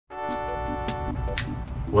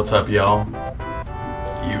What's up, y'all?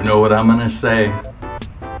 You know what I'm gonna say.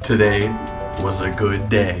 Today was a good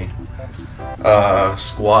day.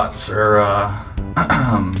 Squats are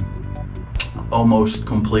almost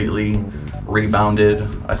completely rebounded.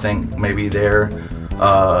 I think maybe there.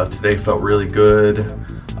 Today felt really good.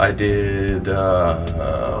 I did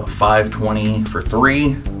 520 for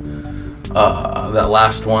 3. That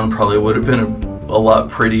last one probably would have been a lot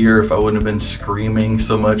prettier if I wouldn't have been screaming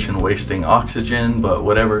so much and wasting oxygen, but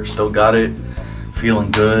whatever, still got it.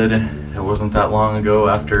 Feeling good. It wasn't that long ago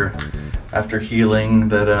after healing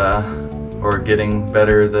that or getting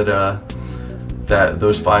better that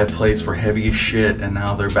those 5 plates were heavy as shit, and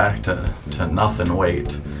now they're back to nothing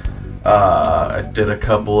weight. I did a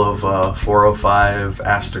couple of 405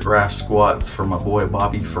 ass to grass squats for my boy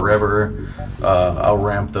Bobby Forever. I'll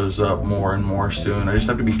ramp those up more and more soon. I just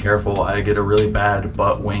have to be careful. I get a really bad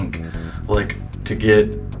butt wink. Like, to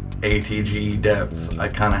get ATG depth, I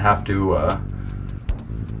kind of have to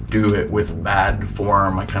do it with bad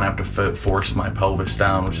form. I kind of have to force my pelvis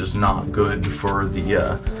down, which is not good for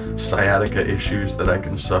the sciatica issues that I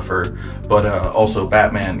can suffer. But also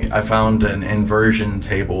Batman, I found an inversion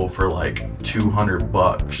table for like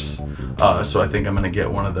 $200. So I think I'm gonna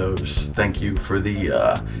get one of those. Thank you for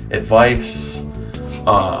the advice.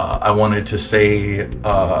 I wanted to say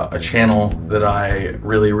a channel that I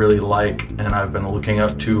really like and I've been looking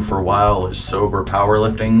up to for a while is Sober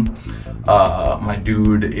Powerlifting. My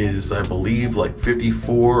dude is, I believe, like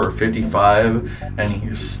 54 or 55, and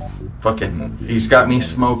he's got me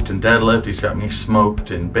smoked in deadlift, he's got me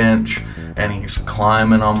smoked in bench, and he's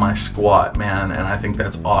climbing on my squat, man, and I think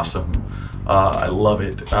that's awesome. I love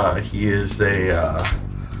it. He is a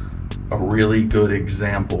really good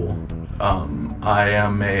example.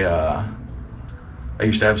 I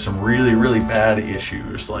used to have some really bad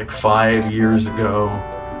issues. Like 5 years ago,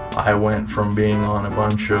 I went from being on a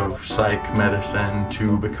bunch of psych medicine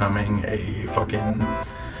to becoming a fucking,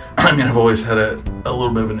 I mean, I've always had a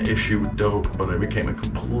little bit of an issue with dope, but I became a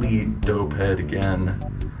complete dope head again,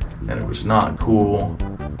 and it was not cool.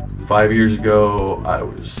 5 years ago, I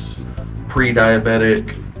was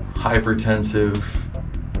pre-diabetic, hypertensive,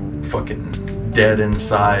 fucking dead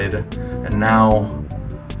inside, and now,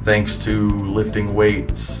 thanks to lifting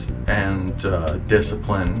weights and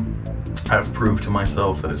discipline, I've proved to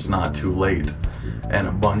myself that it's not too late, and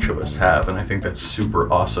a bunch of us have, and I think that's super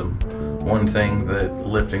awesome. One thing that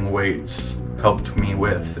lifting weights helped me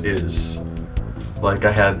with is, like,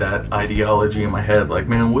 I had that ideology in my head, like,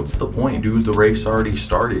 man, what's the point, dude? The race already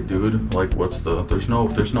started, dude. Like, there's no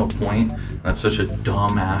point. That's such a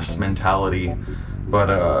dumbass mentality.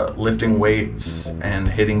 But lifting weights and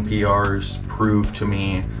hitting PRs proved to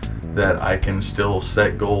me that I can still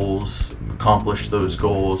set goals, accomplish those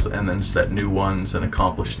goals, and then set new ones and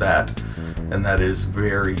accomplish that. And that is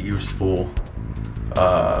very useful.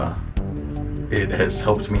 It has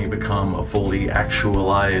helped me become a fully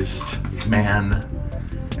actualized man,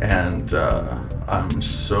 and I'm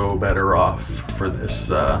so better off for this,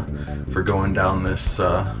 for going down this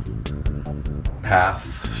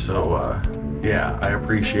path. So yeah, I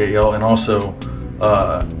appreciate y'all. And also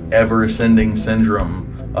Ever Ascending Syndrome,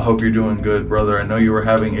 I hope you're doing good, brother. I know you were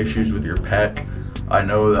having issues with your pec. I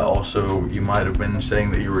know that also you might have been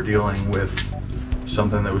saying that you were dealing with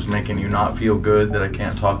something that was making you not feel good that I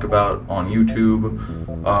can't talk about on YouTube.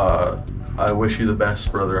 I wish you the best,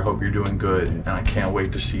 brother. I hope you're doing good, and I can't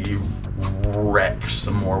wait to see you wreck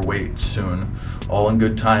some more weight soon. All in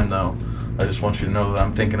good time, though. I just want you to know that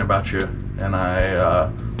I'm thinking about you, and I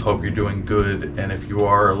hope you're doing good. And if you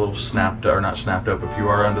are a little snapped, or not snapped up, if you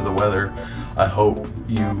are under the weather, I hope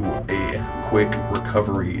you a quick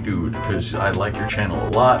recovery, dude, because I like your channel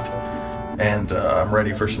a lot, and I'm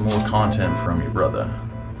ready for some more content from you, brother.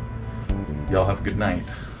 Y'all have a good night.